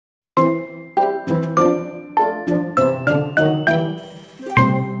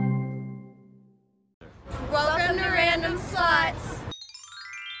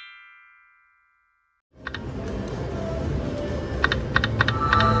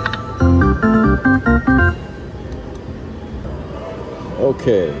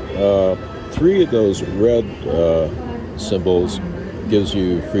Okay, 3 of those red symbols gives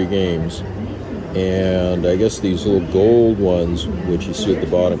you free games, and I guess these little gold ones, which you see at the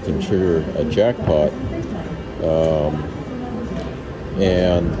bottom, can trigger a jackpot.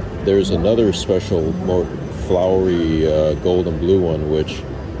 And there's another special, more flowery gold and blue one, which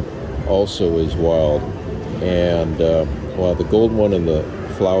also is wild. And well, the gold one and the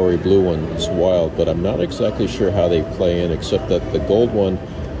flowery blue one is wild, but I'm not exactly sure how they play in, except that the gold one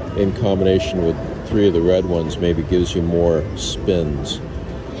in combination with 3 of the red ones maybe gives you more spins.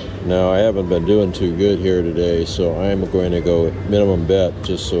 Now, I haven't been doing too good here today, so I'm going to go minimum bet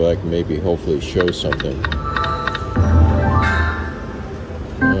just so I can maybe hopefully show something.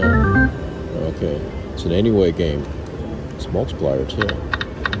 Okay, it's an anyway game. It's a multiplier too.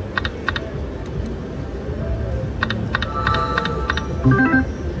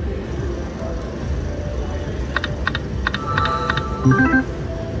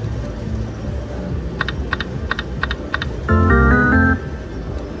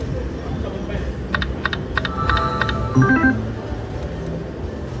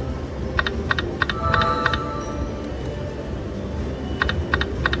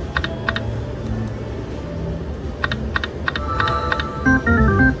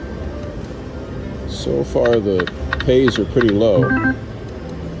 So far the pays are pretty low.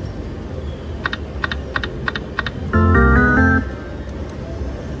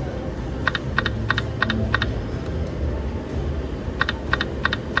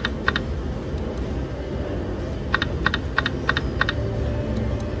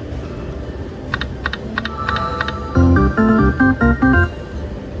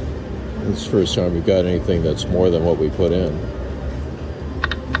 This is the first time we got anything that's more than what we put in.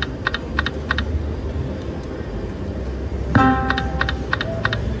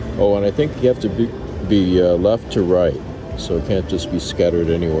 Oh, and I think you have to be left to right, so it can't just be scattered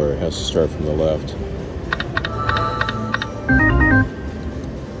anywhere. It has to start from the left.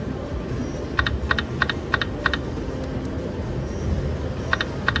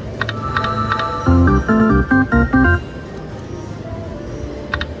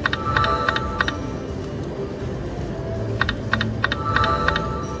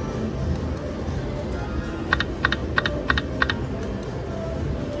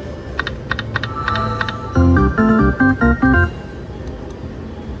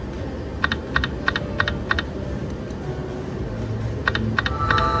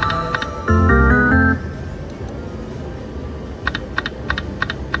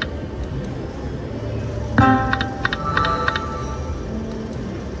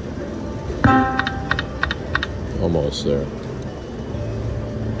 Almost there.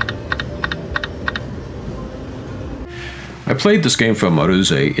 I played this game from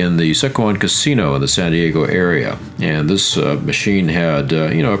Aruze in the Sycuan casino in the San Diego area, and this machine had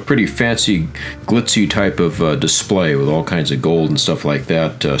a pretty fancy glitzy type of display with all kinds of gold and stuff like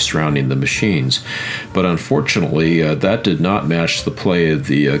that surrounding the machines. But unfortunately that did not match the play of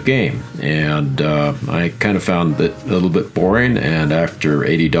the game, and I kind of found it a little bit boring, and after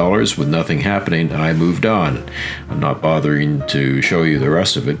 $80 with nothing happening, I moved on. I'm not bothering to show you the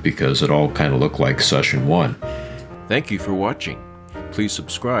rest of it because it all kind of looked like session 1. Thank you for watching. Please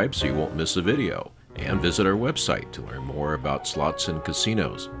subscribe so you won't miss a video, and visit our website to learn more about slots and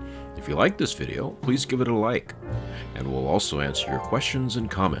casinos. If you like this video, please give it a like, and we'll also answer your questions and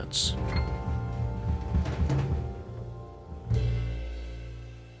comments.